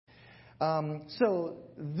So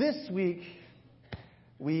this week,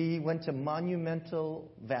 we went to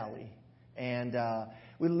Monumental Valley, and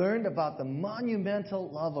we learned about the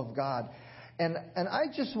monumental love of God. And I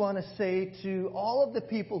just want to say to all of the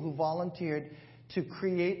people who volunteered to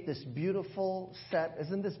create this beautiful set,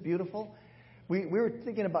 isn't this beautiful? We were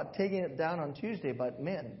thinking about taking it down on Tuesday, but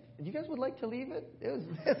man, you guys would like to leave it?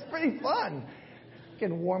 It's pretty fun. You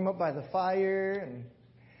can warm up by the fire. And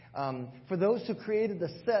for those who created the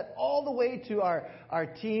set, all the way to our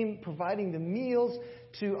team providing the meals,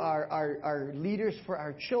 to our leaders for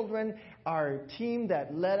our children, our team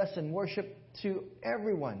that led us in worship, to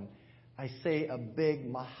everyone, I say a big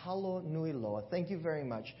mahalo nui loa. Thank you very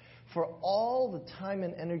much for all the time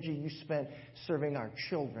and energy you spent serving our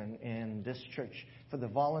children in this church. For the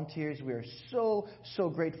volunteers, we are so, so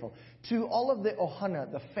grateful. To all of the ohana,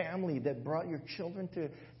 the family that brought your children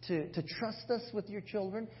to trust us with your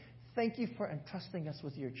children, thank you for entrusting us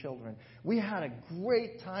with your children. We had a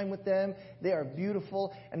great time with them. They are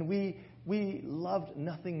beautiful, and we loved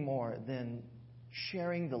nothing more than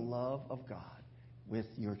sharing the love of God with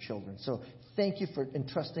your children. So thank you for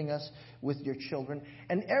entrusting us with your children.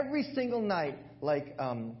 And every single night, like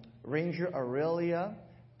Ranger Aurelia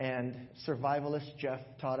and Survivalist Jeff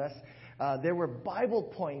taught us, there were Bible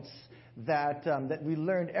points that we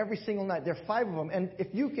learned every single night. There are 5 of them. And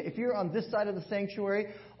if you're on this side of the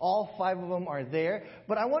sanctuary, all 5 of them are there.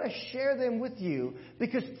 But I want to share them with you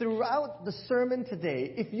because throughout the sermon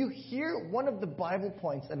today, if you hear one of the Bible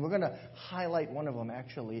points, and we're going to highlight one of them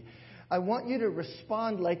actually, I want you to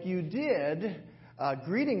respond like you did,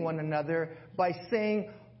 greeting one another by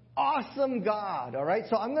saying, "Awesome God." All right?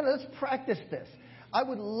 So let's practice this. I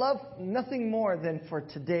would love nothing more than for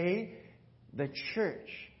today, the church,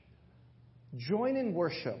 join in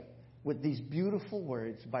worship with these beautiful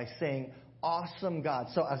words by saying, "Awesome God."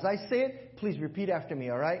 So as I say it, please repeat after me,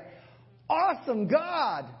 all right? Awesome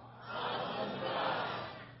God! Awesome God!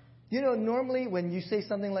 You know, normally when you say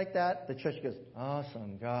something like that, the church goes,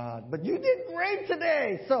 "Awesome God." But you did great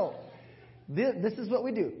today. So this is what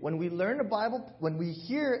we do. When we learn when we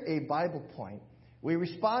hear a Bible point, we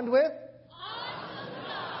respond with, "Awesome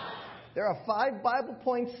God." There are 5 Bible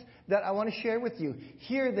points that I want to share with you.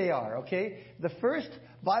 Here they are, okay? The first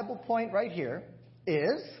Bible point right here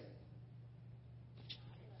is,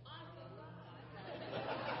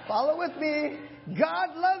 follow with me,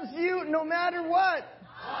 God loves you no matter what.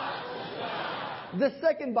 Awesome. The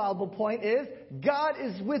second Bible point is, God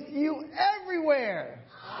is with you everywhere.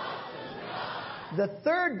 Awesome. The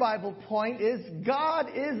third Bible point is, God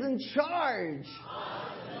is in charge.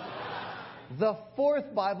 Awesome. The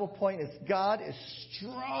fourth Bible point is, God is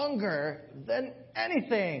stronger than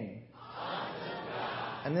anything.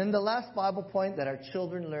 Awesome. And then the last Bible point that our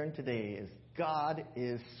children learned today is, God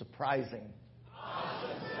is surprising.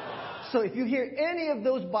 Awesome. So if you hear any of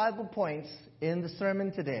those Bible points in the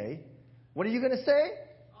sermon today, what are you going to say?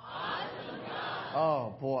 Awesome God.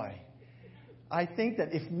 Oh, boy. I think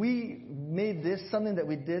that if we made this something that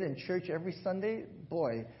we did in church every Sunday,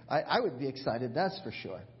 boy, I would be excited, that's for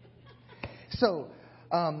sure. So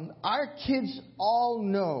our kids all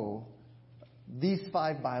know these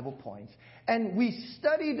 5 Bible points. And we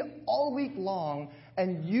studied all week long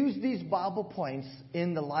and used these Bible points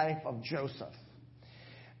in the life of Joseph.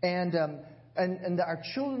 And our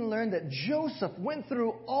children learned that Joseph went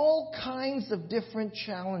through all kinds of different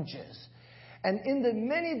challenges. And in the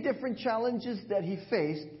many different challenges that he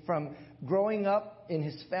faced, from growing up in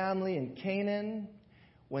his family in Canaan,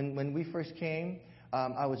 when we first came,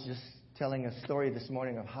 I was just telling a story this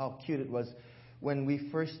morning of how cute it was. When we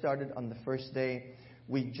first started on the first day,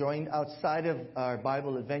 we joined outside of our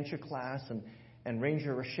Bible adventure class, and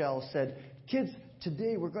Ranger Rochelle said, "Kids,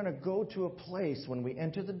 today we're going to go to a place. When we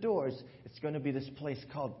enter the doors, it's going to be this place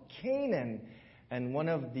called Canaan." And one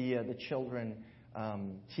of the children,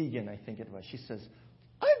 Tegan, I think it was, she says,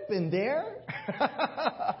 "I've been there."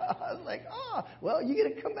 I was like, well, you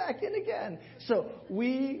get to come back in again. So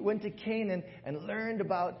we went to Canaan and learned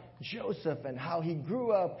about Joseph and how he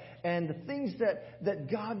grew up and the things that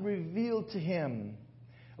God revealed to him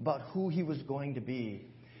about who he was going to be.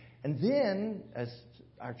 And then, as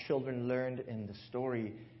our children learned in the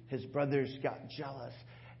story, his brothers got jealous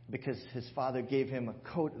because his father gave him a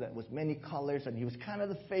coat that was many colors and he was kind of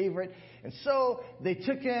the favorite. And so they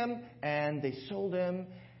took him and they sold him,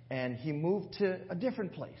 and he moved to a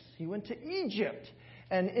different place. He went to Egypt.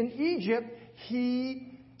 And in Egypt,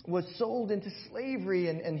 he was sold into slavery,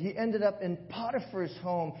 and he ended up in Potiphar's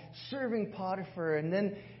home serving Potiphar. And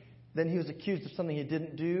then Then he was accused of something he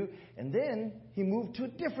didn't do. And then he moved to a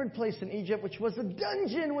different place in Egypt, which was a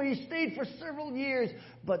dungeon where he stayed for several years.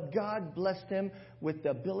 But God blessed him with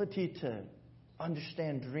the ability to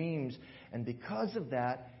understand dreams. And because of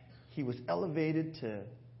that, he was elevated to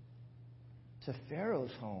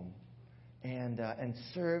Pharaoh's home and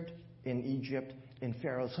served in Egypt in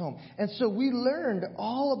Pharaoh's home. And so we learned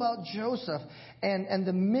all about Joseph and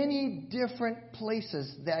the many different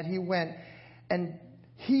places that he went. And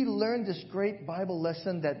he learned this great Bible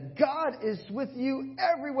lesson that God is with you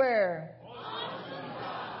everywhere.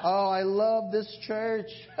 Oh, I love this church.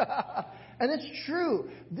 And it's true.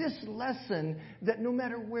 This lesson that no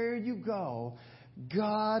matter where you go,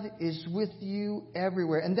 God is with you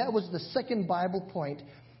everywhere. And that was the second Bible point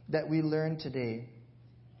that we learned today.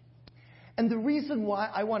 And the reason why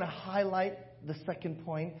I want to highlight the second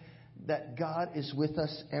point, that God is with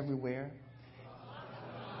us everywhere.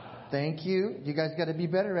 Thank you. You guys got to be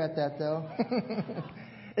better at that, though.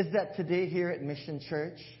 Is that today here at Mission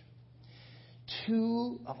Church,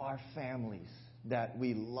 two of our families that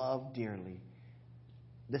we love dearly,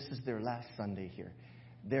 this is their last Sunday here.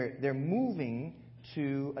 They're moving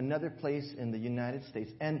to another place in the United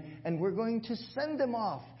States, and we're going to send them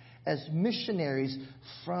off as missionaries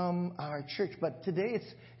from our church. But today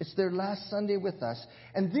it's their last Sunday with us.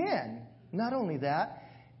 And then, not only that,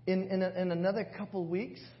 in another couple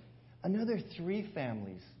weeks, another 3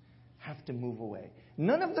 families have to move away.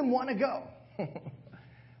 None of them want to go.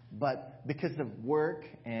 But because of work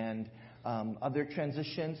and other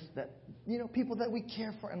transitions that, people that we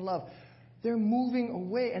care for and love, they're moving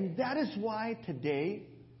away. And that is why today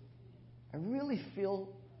I really feel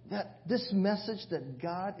that this message that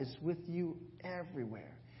God is with you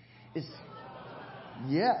everywhere is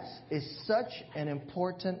such an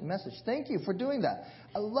important message. Thank you for doing that.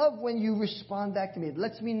 I love when you respond back to me. It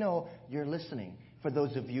lets me know you're listening, for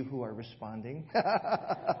those of you who are responding.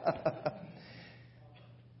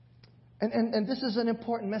 And this is an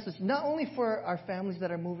important message, not only for our families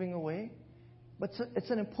that are moving away, but it's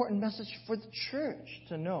an important message for the church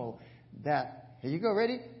to know that, here you go,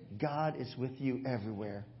 ready? God is with you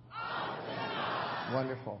everywhere. Awesome.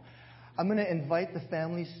 Wonderful. I'm going to invite the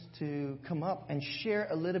families to come up and share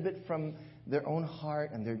a little bit from their own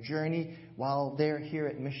heart and their journey while they're here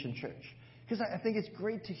at Mission Church. Because I think it's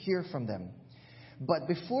great to hear from them. But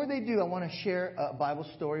before they do, I want to share a Bible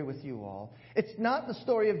story with you all. It's not the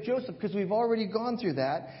story of Joseph, because we've already gone through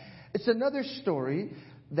that. It's another story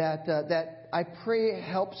that I pray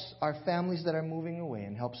helps our families that are moving away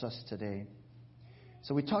and helps us today.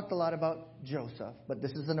 So we talked a lot about Joseph, but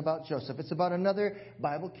this isn't about Joseph. It's about another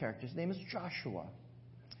Bible character. His name is Joshua.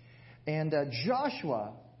 And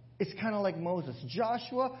Joshua is kind of like Moses.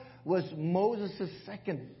 Joshua was Moses'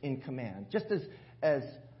 second in command, just as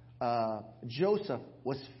Joseph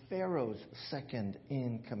was Pharaoh's second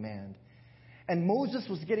in command. And Moses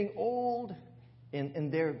was getting old in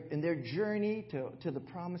their journey to the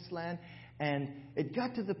promised land. And it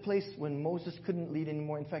got to the place when Moses couldn't lead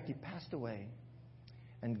anymore. In fact, he passed away.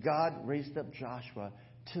 And God raised up Joshua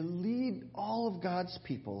to lead all of God's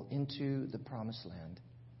people into the promised land.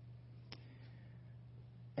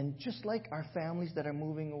 And just like our families that are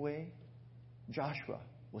moving away, Joshua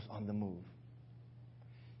was on the move.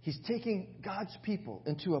 He's taking God's people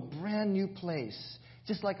into a brand new place,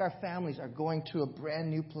 just like our families are going to a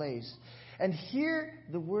brand new place. And hear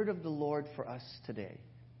the word of the Lord for us today,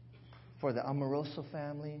 for the Amoroso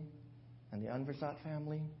family and the Unversat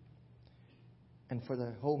family, and for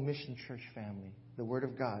the whole Mission Church family, the Word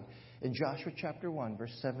of God. In Joshua chapter 1,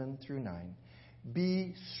 verse 7 through 9.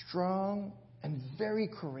 Be strong and very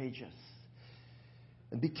courageous.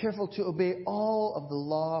 And be careful to obey all of the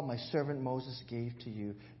law my servant Moses gave to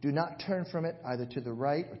you. Do not turn from it either to the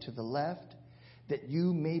right or to the left, that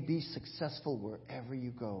you may be successful wherever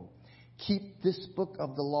you go. Keep this book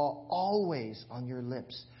of the law always on your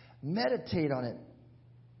lips. Meditate on it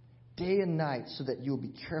day and night, so that you will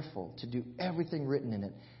be careful to do everything written in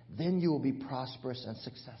it. Then you will be prosperous and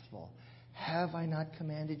successful. Have I not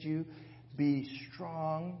commanded you? Be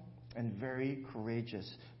strong and very courageous.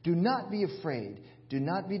 Do not be afraid. Do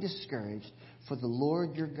not be discouraged, for the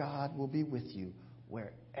Lord your God will be with you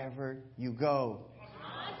wherever you go.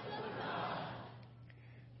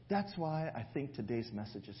 That's why I think today's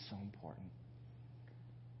message is so important.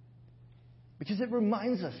 Because it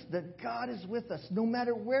reminds us that God is with us no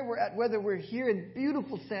matter where we're at, whether we're here in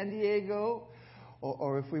beautiful San Diego,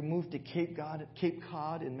 or if we move to Cape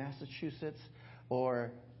Cod in Massachusetts,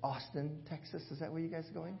 or Austin, Texas. Is that where you guys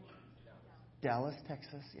are going? Dallas,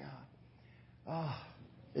 Texas, yeah.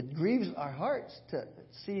 It grieves our hearts to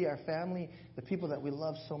see our family, the people that we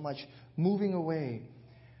love so much, moving away.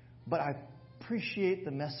 But I appreciate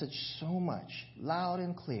the message so much, loud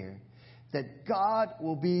and clear, that God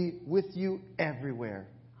will be with you everywhere.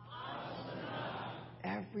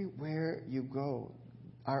 Everywhere you go,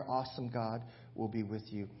 our awesome God will be with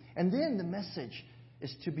you. And then the message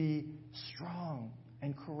is to be strong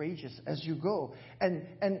and courageous as you go. And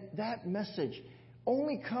that message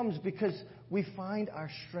only comes because we find our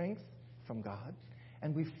strength from God,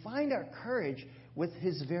 and we find our courage with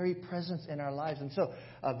His very presence in our lives. And so,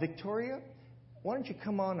 Victoria, why don't you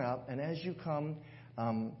come on up? And as you come,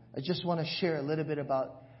 I just want to share a little bit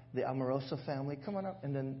about the Amoroso family. Come on up,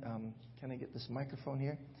 and then can I get this microphone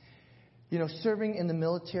here? You know, serving in the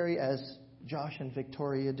military as Josh and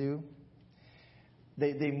Victoria do,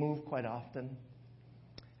 they move quite often.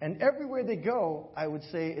 And everywhere they go, I would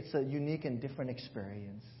say it's a unique and different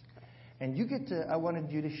experience. And I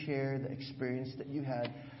wanted you to share the experience that you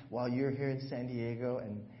had while you're here in San Diego,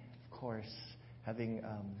 and of course, having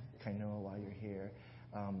Kainoa while you're here.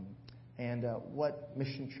 And what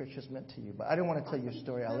Mission Church has meant to you. But I don't want to tell your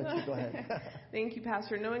story. I'll let you go ahead. Thank you,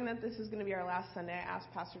 Pastor. Knowing that this is going to be our last Sunday, I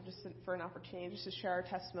asked Pastor for an opportunity just to share our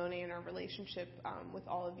testimony and our relationship with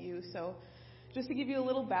all of you. So just to give you a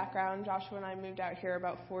little background, Joshua and I moved out here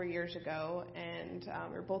about 4 years ago, and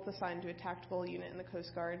we were both assigned to a tactical unit in the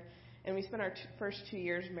Coast Guard. And we spent our first 2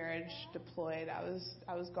 years marriage deployed. I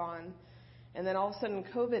was gone. And then all of a sudden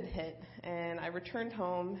COVID hit, and I returned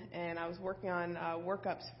home, and I was working on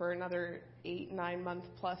workups for another 8-9 month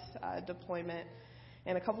plus deployment.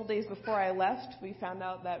 And a couple days before I left, we found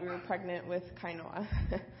out that we were pregnant with Kainoa.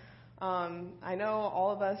 I know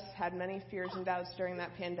all of us had many fears and doubts during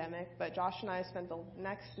that pandemic, but Josh and I spent the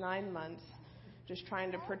next 9 months just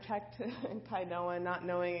trying to protect Kainoa, not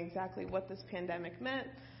knowing exactly what this pandemic meant.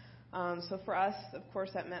 So for us, of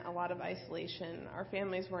course, that meant a lot of isolation. Our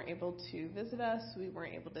families weren't able to visit us. We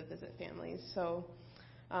weren't able to visit families. So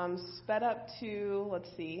sped up to,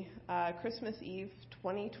 Christmas Eve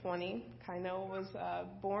 2020, Kainoa was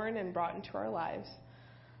born and brought into our lives.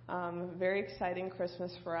 Very exciting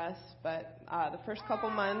Christmas for us. But the first couple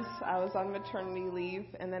months, I was on maternity leave,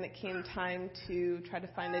 and then it came time to try to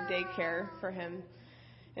find a daycare for him.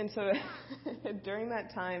 And so during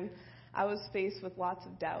that time, I was faced with lots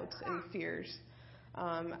of doubts and fears.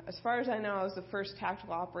 As far as I know, I was the first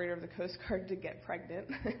tactical operator of the Coast Guard to get pregnant.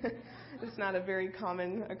 It's not a very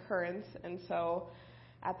common occurrence. And so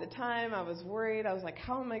at the time, I was worried. I was like,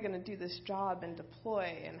 how am I going to do this job and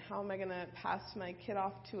deploy? And how am I going to pass my kid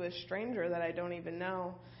off to a stranger that I don't even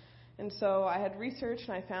know? And so I had researched,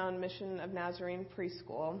 and I found Mission of Nazarene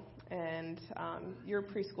Preschool. And your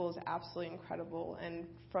preschool is absolutely incredible. And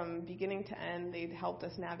from beginning to end, they'd helped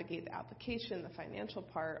us navigate the application, the financial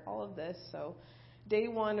part, all of this. So day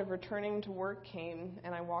one of returning to work came,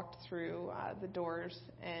 and I walked through the doors,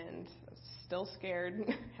 and still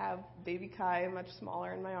scared, have baby Kai much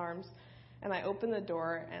smaller in my arms. And I opened the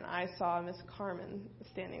door, and I saw Miss Carmen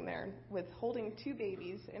standing there with holding 2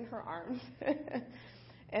 babies in her arms.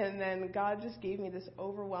 And then God just gave me this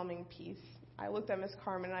overwhelming peace. I looked at Miss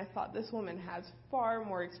Carmen, and I thought, this woman has far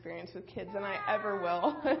more experience with kids than I ever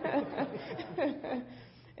will.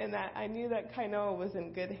 And that I knew that Kainoa was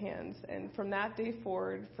in good hands. And from that day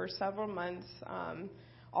forward, for several months,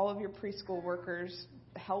 all of your preschool workers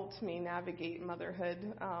helped me navigate motherhood,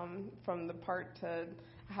 from the part to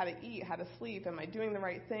how to eat, how to sleep, am I doing the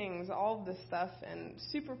right things, all of this stuff, and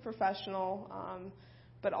super professional,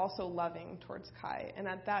 but also loving towards Kai. And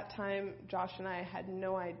at that time, Josh and I had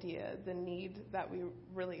no idea the need that we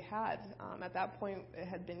really had. At that point, it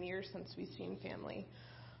had been years since we'd seen family.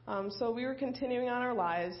 So we were continuing on our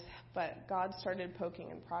lives, but God started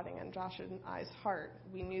poking and prodding on Josh and I's heart.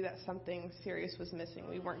 We knew that something serious was missing.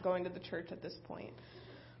 We weren't going to the church at this point.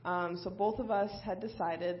 So both of us had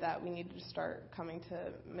decided that we needed to start coming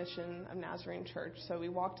to Mission of Nazarene Church. So we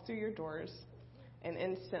walked through your doors, and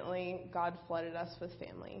instantly God flooded us with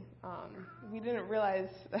family. We didn't realize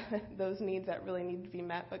those needs that really needed to be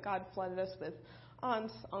met, but God flooded us with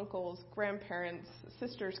aunts, uncles, grandparents,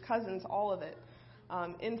 sisters, cousins, all of it,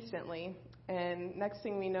 instantly. And next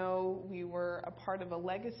thing we know, we were a part of a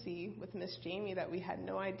legacy with Miss Jamie that we had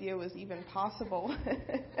no idea was even possible.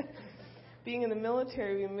 Being in the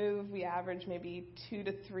military, we average maybe 2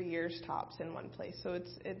 to 3 years tops in one place. So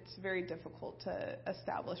it's very difficult to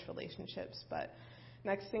establish relationships. But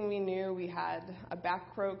next thing we knew, we had a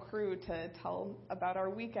back row crew to tell about our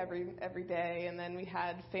week every day. And then we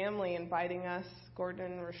had family inviting us,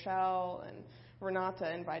 Gordon and Rochelle and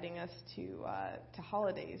Renata inviting us to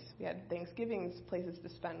holidays. We had Thanksgivings, places to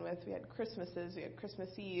spend with. We had Christmases, we had Christmas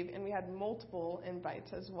Eve, and we had multiple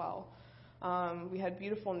invites as well. We had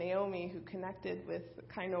beautiful Naomi who connected with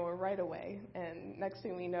Kainoa right away, and next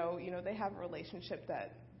thing we know, they have a relationship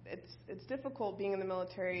that it's difficult being in the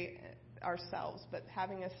military ourselves, but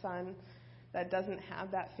having a son that doesn't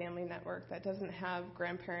have that family network, that doesn't have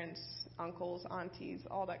grandparents, uncles, aunties,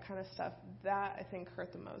 all that kind of stuff, that I think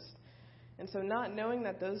hurt the most. And so not knowing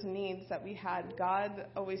that those needs that we had, God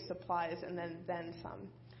always supplies and then some.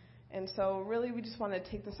 And so really we just want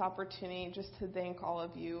to take this opportunity just to thank all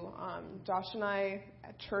of you. Josh and I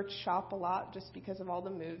at church shop a lot just because of all the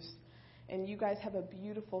moves. And you guys have a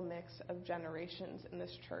beautiful mix of generations in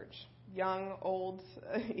this church. Young, old,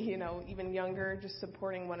 even younger, just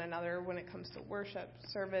supporting one another when it comes to worship,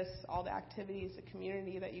 service, all the activities, the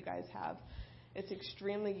community that you guys have. It's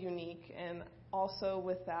extremely unique. And also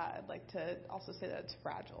with that, I'd like to also say that it's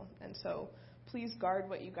fragile. And so please guard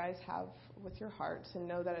what you guys have with your hearts and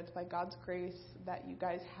know that it's by God's grace that you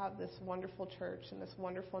guys have this wonderful church and this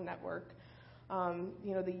wonderful network.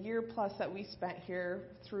 The year plus that we spent here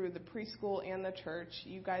through the preschool and the church,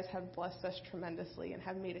 you guys have blessed us tremendously and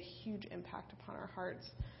have made a huge impact upon our hearts.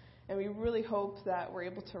 And we really hope that we're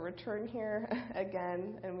able to return here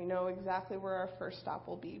again, and we know exactly where our first stop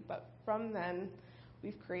will be. But from then,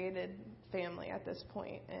 we've created family at this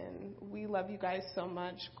point, and we love you guys so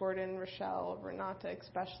much. Gordon, Rochelle, Renata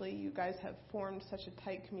especially, you guys have formed such a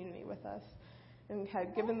tight community with us and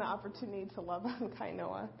had given the opportunity to love on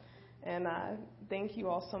Kainoa. And thank you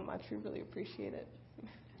all so much. We really appreciate it.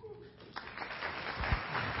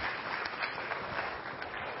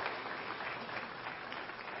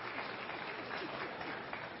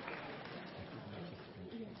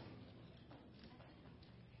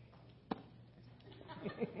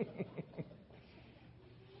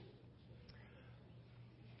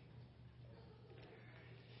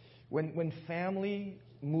 When family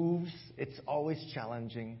moves, it's always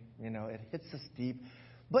challenging. It hits us deep.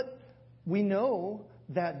 But we know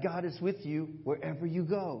that God is with you wherever you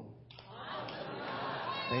go.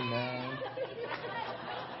 Amen.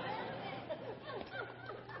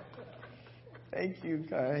 Thank you,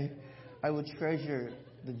 Kai. I will treasure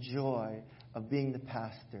the joy of being the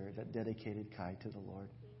pastor that dedicated Kai to the Lord.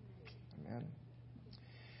 Amen.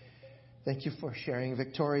 Thank you for sharing,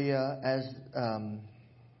 Victoria. As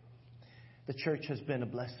the church has been a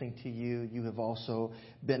blessing to you, you have also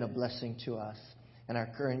been a blessing to us. And our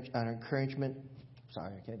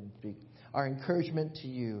encouragement to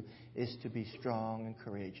you is to be strong and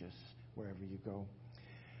courageous wherever you go.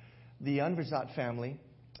 The Unverzat family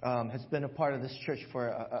has been a part of this church for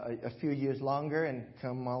a few years longer. And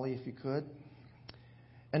come, Molly, if you could.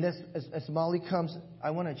 And as Molly comes,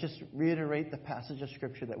 I want to just reiterate the passage of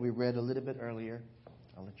Scripture that we read a little bit earlier.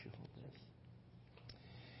 I'll let you hold this.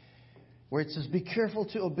 Where it says, "Be careful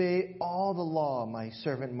to obey all the law my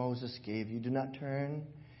servant Moses gave you. Do not turn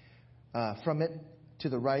from it to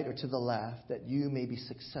the right or to the left, that you may be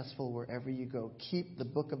successful wherever you go. Keep the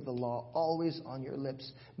book of the law always on your lips.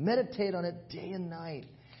 Meditate on it day and night,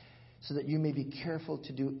 so that you may be careful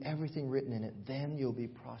to do everything written in it. Then you'll be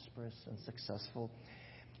prosperous and successful."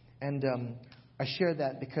 And I share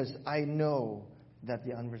that because I know that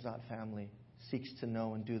the Unverzat family seeks to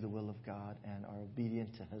know and do the will of God and are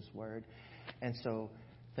obedient to His Word. And so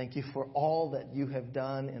thank you for all that you have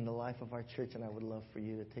done in the life of our church, and I would love for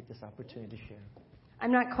you to take this opportunity to share.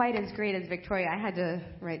 I'm not quite as great as Victoria. I had to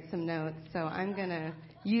write some notes, so I'm going to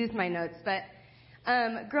use my notes. But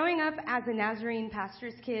growing up as a Nazarene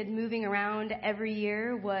pastor's kid, moving around every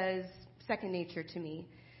year was second nature to me.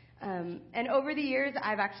 And over the years,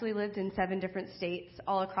 I've actually lived in 7 different states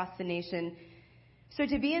all across the nation. So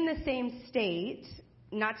to be in the same state,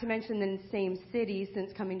 not to mention the same city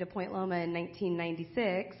since coming to Point Loma in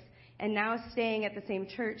 1996, and now staying at the same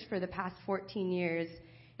church for the past 14 years,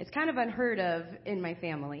 it's kind of unheard of in my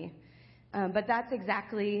family. But that's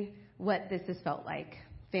exactly what this has felt like,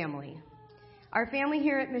 family. Our family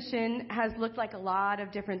here at Mission has looked like a lot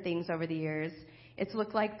of different things over the years. It's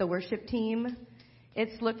looked like the worship team.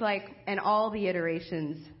 It's looked like, and all the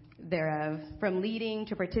iterations thereof, from leading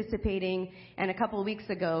to participating, and a couple of weeks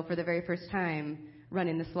ago, for the very first time,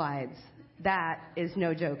 running the slides. That is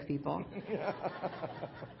no joke, people.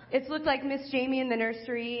 It's looked like Miss Jamie in the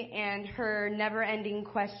nursery and her never-ending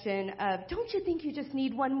question of, "Don't you think you just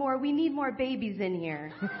need one more? We need more babies in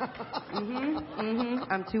here."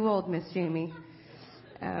 I'm too old, Miss Jamie.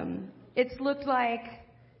 It's looked like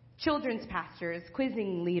children's pastors,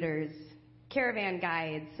 quizzing leaders, caravan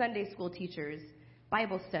guides, Sunday school teachers,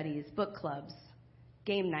 Bible studies, book clubs,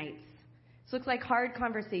 game nights. It looks like hard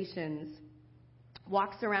conversations,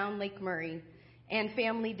 walks around Lake Murray, and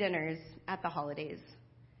family dinners at the holidays.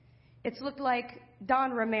 It's looked like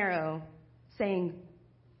Don Romero saying,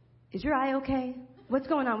 is your eye okay? What's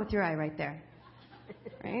going on with your eye right there?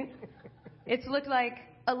 Right? It's looked like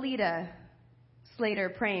Alita Slater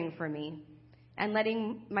praying for me and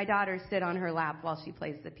letting my daughter sit on her lap while she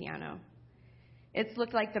plays the piano. It's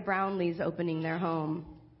looked like the Brownlees opening their home,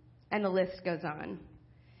 and the list goes on.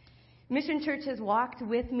 Mission Church has walked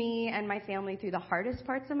with me and my family through the hardest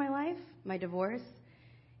parts of my life, my divorce,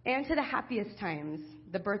 and to the happiest times,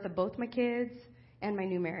 the birth of both my kids and my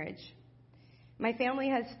new marriage. My family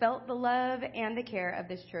has felt the love and the care of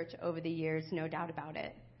this church over the years, no doubt about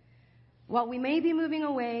it. While we may be moving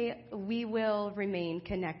away, we will remain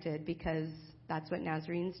connected because that's what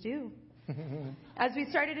Nazarenes do. As we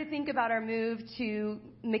started to think about our move to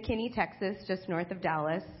McKinney, Texas, just north of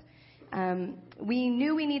Dallas, we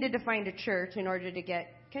knew we needed to find a church in order to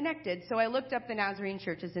get connected. So I looked up the Nazarene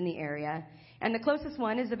churches in the area, and the closest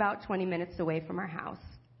one is about 20 minutes away from our house.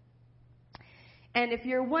 And if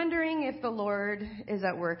you're wondering if the Lord is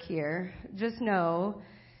at work here, just know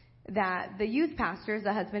that the youth pastors,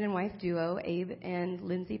 a husband and wife duo, Abe and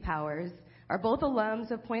Lindsay Powers, are both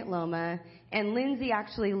alums of Point Loma, and Lindsay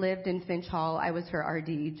actually lived in Finch Hall. I was her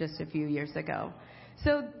RD just a few years ago.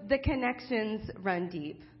 So the connections run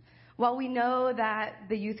deep. While we know that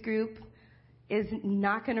the youth group is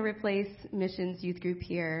not going to replace Mission's youth group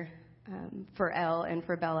here for Elle and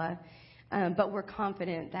for Bella, but we're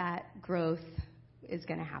confident that growth is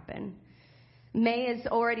going to happen. May is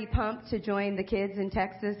already pumped to join the kids in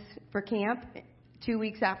Texas for camp. 2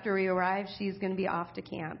 weeks after we arrive, she's going to be off to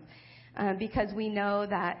camp because we know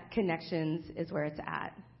that connections is where it's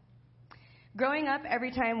at. Growing up,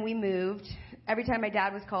 every time we moved, every time my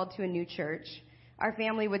dad was called to a new church, our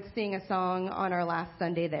family would sing a song on our last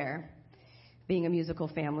Sunday there, being a musical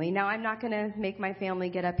family. Now, I'm not going to make my family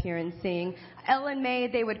get up here and sing. Elle and May,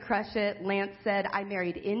 they would crush it. Lance said, I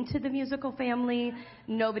married into the musical family.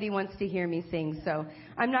 Nobody wants to hear me sing, so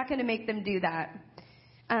I'm not going to make them do that.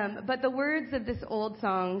 But the words of this old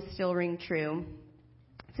song still ring true.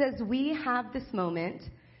 It says, we have this moment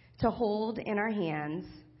to hold in our hands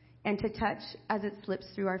and to touch as it slips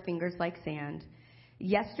through our fingers like sand.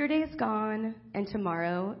 Yesterday is gone and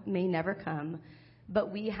tomorrow may never come,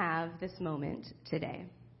 but we have this moment today.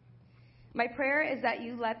 My prayer is that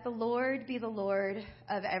you let the Lord be the Lord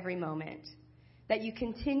of every moment, that you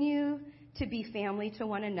continue to be family to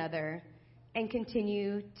one another and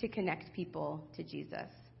continue to connect people to Jesus.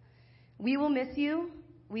 We will miss you.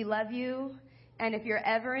 We love you. And if you're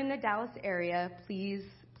ever in the Dallas area, please,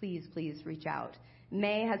 please, please reach out.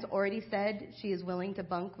 May has already said she is willing to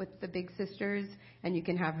bunk with the big sisters, and you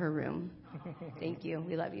can have her room. Thank you.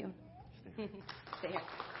 We love you. Stay here.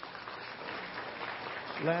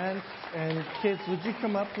 Lance and kids, would you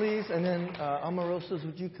come up, please? And then Amorosos,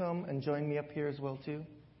 would you come and join me up here as well, too?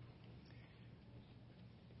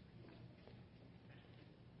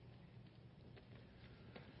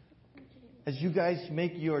 As you guys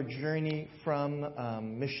make your journey from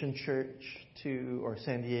Mission Church or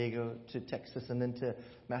San Diego to Texas and then to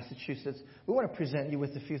Massachusetts, we want to present you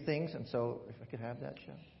with a few things. And so if I could have that,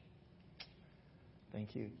 Sean.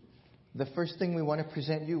 Thank you. The first thing we want to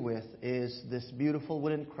present you with is this beautiful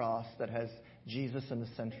wooden cross that has Jesus in the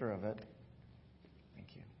center of it. Thank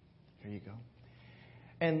you. Here you go.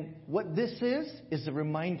 And what this is a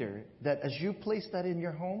reminder that as you place that in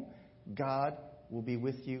your home, God will be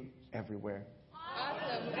with you everywhere.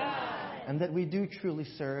 Awesome God. And that we do truly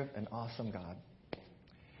serve an awesome God.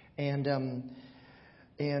 And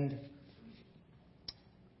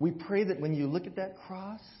we pray that when you look at that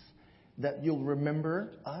cross, that you'll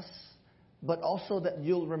remember us, but also that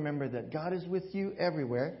you'll remember that God is with you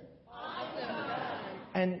everywhere. Awesome God.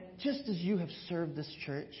 And just as you have served this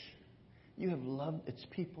church, you have loved its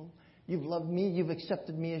people, you've loved me, you've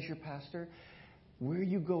accepted me as your pastor, where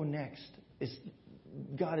you go next is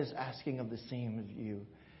God is asking of the same of you,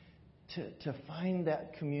 to find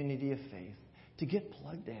that community of faith, to get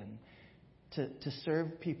plugged in, to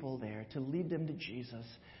serve people there, to lead them to Jesus,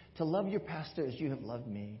 to love your pastor as you have loved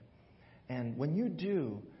me. And when you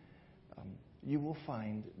do, you will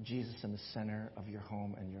find Jesus in the center of your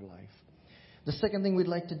home and your life. The second thing we'd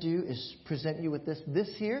like to do is present you with this. This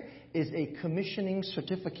here is a commissioning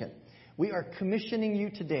certificate. We are commissioning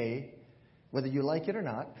you today, whether you like it or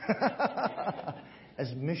not,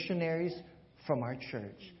 as missionaries from our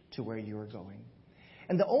church to where you are going.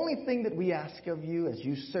 And the only thing that we ask of you as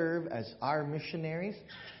you serve as our missionaries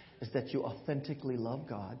is that you authentically love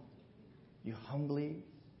God, you humbly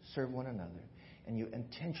serve one another, and you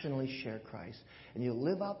intentionally share Christ, and you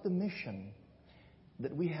live out the mission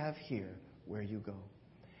that we have here where you go.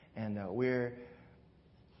 And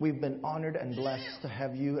we've been honored and blessed to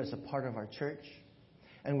have you as a part of our church.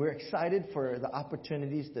 And we're excited for the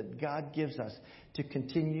opportunities that God gives us to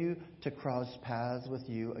continue to cross paths with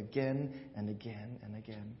you again and again and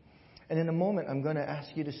again. And in a moment, I'm going to ask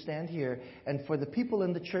you to stand here. And for the people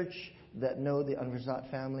in the church that know the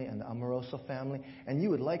Anverzat family and the Amoroso family, and you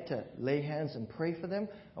would like to lay hands and pray for them,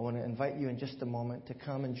 I want to invite you in just a moment to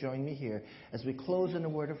come and join me here as we close in a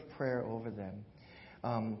word of prayer over them.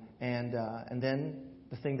 And then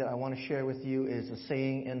the thing that I want to share with you is a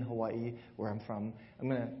saying in Hawaii, where I'm from. I'm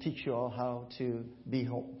going to teach you all how to be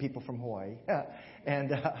people from Hawaii.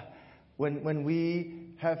 And when we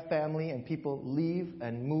have family and people leave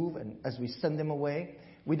and move, and as we send them away,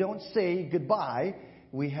 we don't say goodbye.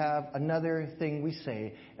 We have another thing we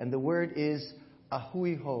say, and the word is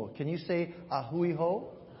ahui ho. Can you say ahui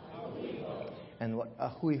ho? Ahui ho. And what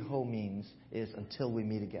ahui ho means is until we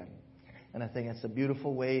meet again. And I think it's a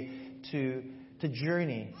beautiful way to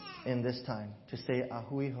journey in this time, to say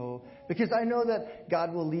ahui ho, because I know that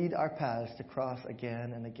God will lead our paths to cross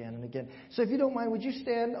again and again and again. So if you don't mind, would you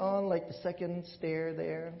stand on like the second stair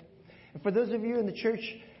there? And for those of you in the church,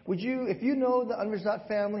 would you, if you know the Anverzat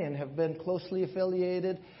family and have been closely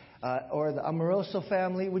affiliated, or the Amoroso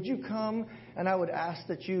family, would you come? And I would ask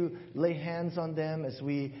that you lay hands on them as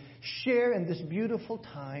we share in this beautiful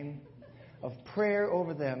time of prayer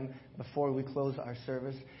over them before we close our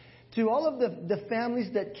service. To all of the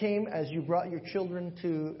families that came as you brought your children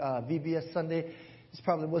to VBS Sunday, this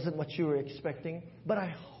probably wasn't what you were expecting, but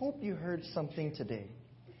I hope you heard something today.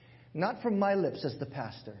 Not from my lips as the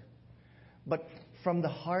pastor, but from the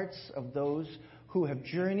hearts of those who have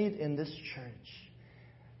journeyed in this church,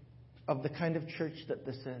 of the kind of church that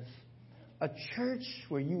this is. A church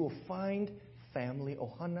where you will find family,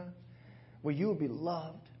 ohana, where you will be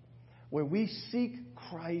loved, where we seek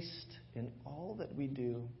Christ in all that we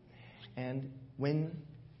do. And when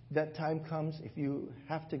that time comes, if you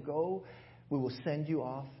have to go, we will send you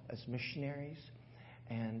off as missionaries.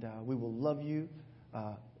 And we will love you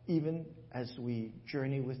even as we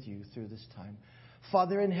journey with you through this time.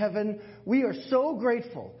 Father in heaven, we are so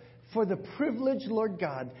grateful for the privilege, Lord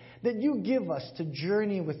God, that you give us to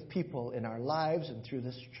journey with people in our lives and through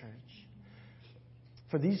this church.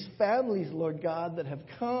 For these families, Lord God, that have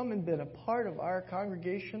come and been a part of our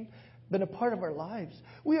congregation, been a part of our lives.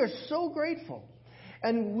 We are so grateful.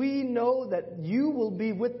 And we know that you will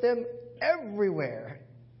be with them everywhere.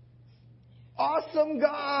 Awesome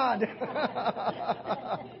God!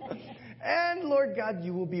 And Lord God,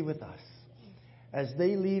 you will be with us. As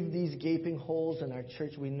they leave these gaping holes in our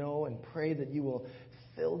church, we know and pray that you will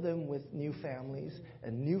fill them with new families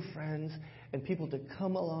and new friends and people to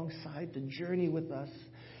come alongside to journey with us.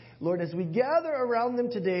 Lord, as we gather around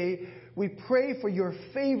them today, we pray for your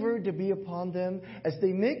favor to be upon them as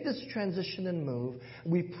they make this transition and move.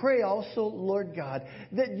 We pray also, Lord God,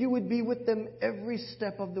 that you would be with them every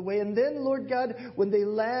step of the way. And then, Lord God, when they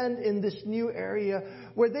land in this new area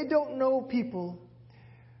where they don't know people,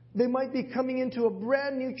 they might be coming into a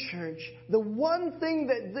brand new church. The one thing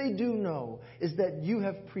that they do know is that you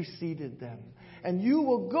have preceded them. And you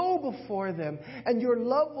will go before them. And your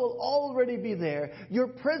love will already be there. Your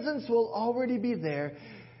presence will already be there.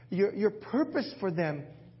 Your purpose for them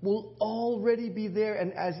will already be there.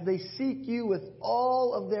 And as they seek you with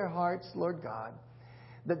all of their hearts, Lord God,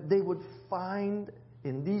 that they would find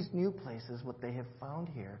in these new places what they have found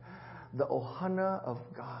here. The ohana of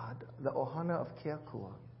God. The ohana of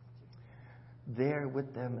Keakua. There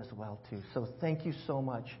with them as well too. So thank you so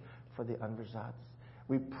much for the Anverzats.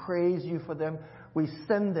 We praise you for them. We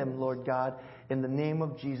send them, Lord God, in the name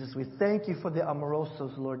of Jesus. We thank you for the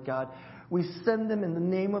Amorosos, Lord God. We send them in the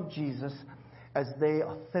name of Jesus as they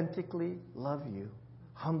authentically love you,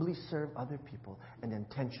 humbly serve other people, and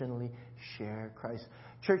intentionally share Christ.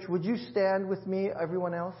 Church, would you stand with me,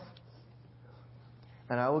 everyone else?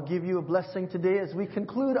 And I will give you a blessing today as we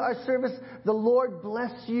conclude our service. The Lord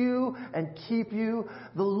bless you and keep you.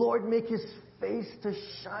 The Lord make his face to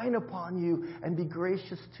shine upon you and be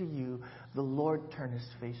gracious to you. The Lord turn his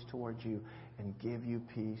face towards you and give you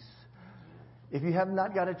peace. If you have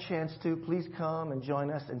not got a chance to, please come and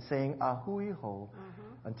join us in saying ahui ho.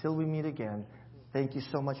 Until we meet again, thank you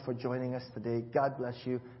so much for joining us today. God bless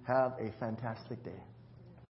you. Have a fantastic day.